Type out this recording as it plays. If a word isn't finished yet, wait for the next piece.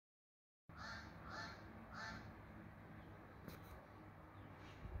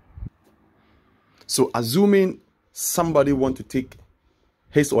So assuming somebody want to take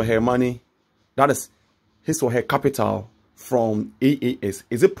his or her money, that is his or her capital from AAS,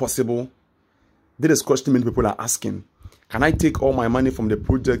 is it possible? This is a question many people are asking. Can I take all my money from the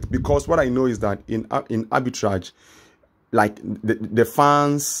project? Because what I know is that in arbitrage, like the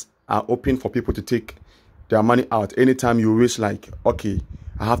funds are open for people to take their money out anytime you wish, like, okay,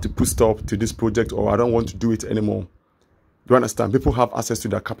 I have to put stop to this project, or I don't want to do it anymore. Do you understand? People have access to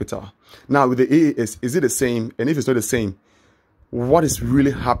their capital. Now with the AAS, is it the same? And if it's not the same, what is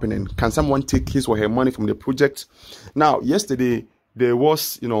really happening? Can someone take his or her money from the project? Now, yesterday there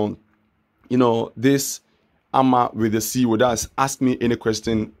was, this AMA with the CEO that's asked me any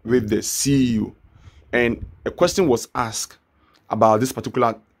question with the CEO, and a question was asked about this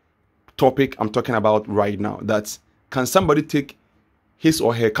particular topic I'm talking about right now. That can somebody take his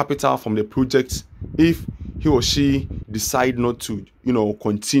or her capital from the project if he or she decide not to,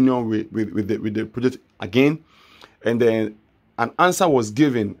 continue with the project again? And then an answer was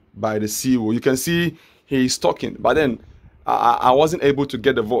given by the CEO. You can see he's talking, but then I wasn't able to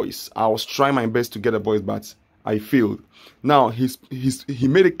get the voice. I was trying my best to get a voice, but I failed. Now he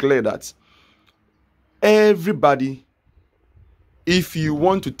made it clear that everybody, if you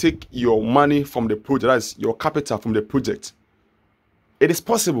want to take your money from the project, that's your capital from the project, it is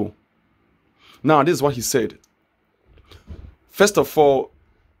possible. Now, this is what he said. First of all,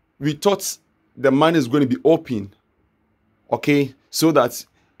 we thought the money is going to be open, okay, so that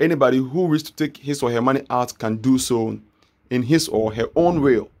anybody who wishes to take his or her money out can do so in his or her own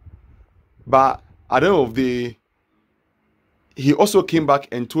will. But at the end of the day, he also came back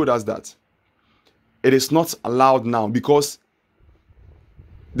and told us that it is not allowed now, because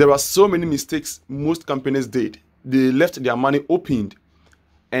there are so many mistakes most companies did. They left their money opened,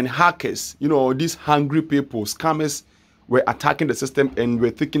 and hackers, these hungry people, scammers, were attacking the system and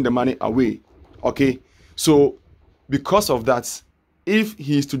were taking the money away. Okay, so because of that, if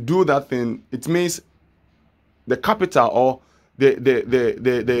he is to do that thing, it means the capital, or the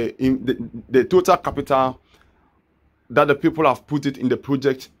total capital that the people have put it in the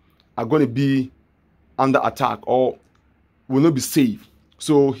project are going to be under attack or will not be safe.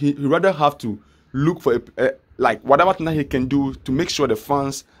 So he rather have to look for like whatever thing that he can do to make sure the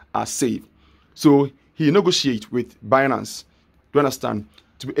funds are safe. So he negotiates with Binance, do you understand,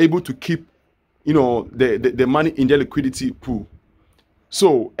 to be able to keep the money in their liquidity pool.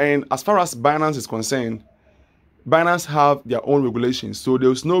 So, and as far as Binance is concerned, Binance have their own regulations. So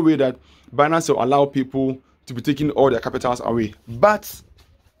there's no way that Binance will allow people to be taking all their capitals away. But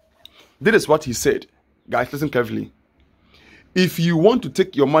this is what he said. Guys, listen carefully. If you want to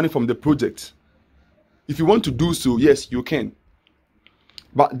take your money from the project, if you want to do so, yes, you can.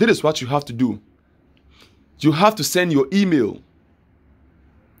 But this is what you have to do. You have to send your email.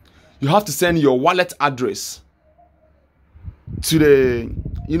 You have to send your wallet address to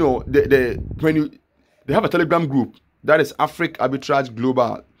they have a Telegram group that is Afriq Arbitrage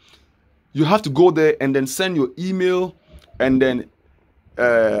Global. You have to go there and then send your email and then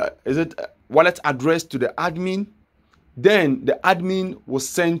wallet address to the admin. Then the admin will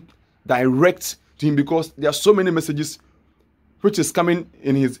send direct to him, because there are so many messages which is coming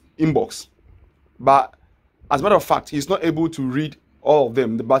in his inbox. But as a matter of fact, he's not able to read all of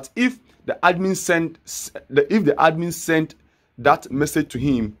them. But if the admin sent that message to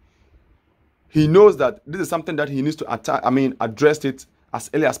him, he knows that this is something that he needs to address it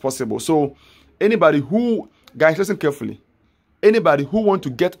as early as possible. So anybody who, guys, listen carefully, anybody who want to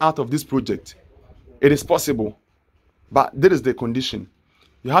get out of this project, it is possible. But this is the condition.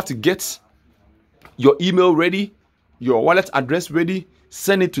 You have to get your email ready, your wallet address ready,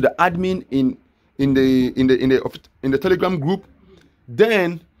 send it to the admin in the Telegram group.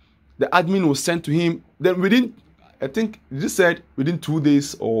 Then the admin will send to him. Then within, I think this said within 2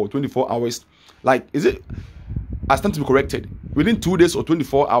 days or 24 hours. Like, is it? I stand to be corrected. Within 2 days or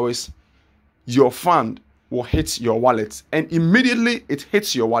 24 hours, your fund will hit your wallet, and immediately it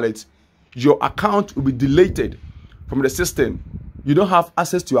hits your wallet, your account will be deleted from the system. You don't have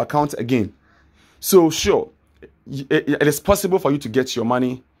access to your account again. So sure, it is possible for you to get your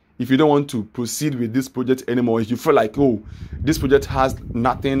money if you don't want to proceed with this project anymore. If you feel like, oh, this project has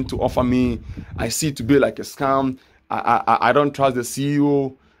nothing to offer me, I see it to be like a scam, I don't trust the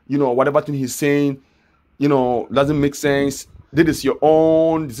CEO, whatever thing he's saying, doesn't make sense. This is your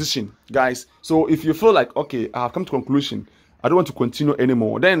own decision, guys. So if you feel like, okay, I have come to conclusion, I don't want to continue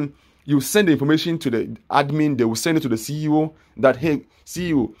anymore, then you send the information to the admin. They will send it to the CEO that, hey,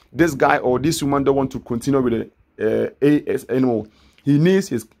 CEO, this guy or this woman don't want to continue with the AS anymore. He needs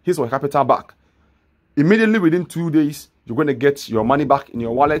his or her capital back. Immediately within 2 days, you're going to get your money back in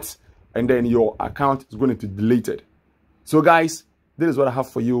your wallet. and then your account is going to be deleted. So guys, this is what I have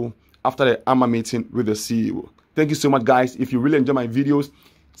for you after the AMA meeting with the CEO. Thank you so much, guys. If you really enjoy my videos,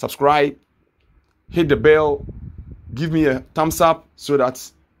 subscribe, hit the bell, give me a thumbs up so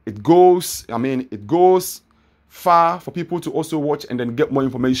that it goes far for people to also watch and then get more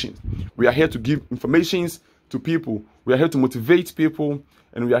information. We are here to give information to people. We are here to motivate people,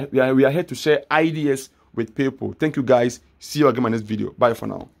 and we are here to share ideas with people. Thank you, guys. See you again in my next video. Bye for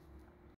now.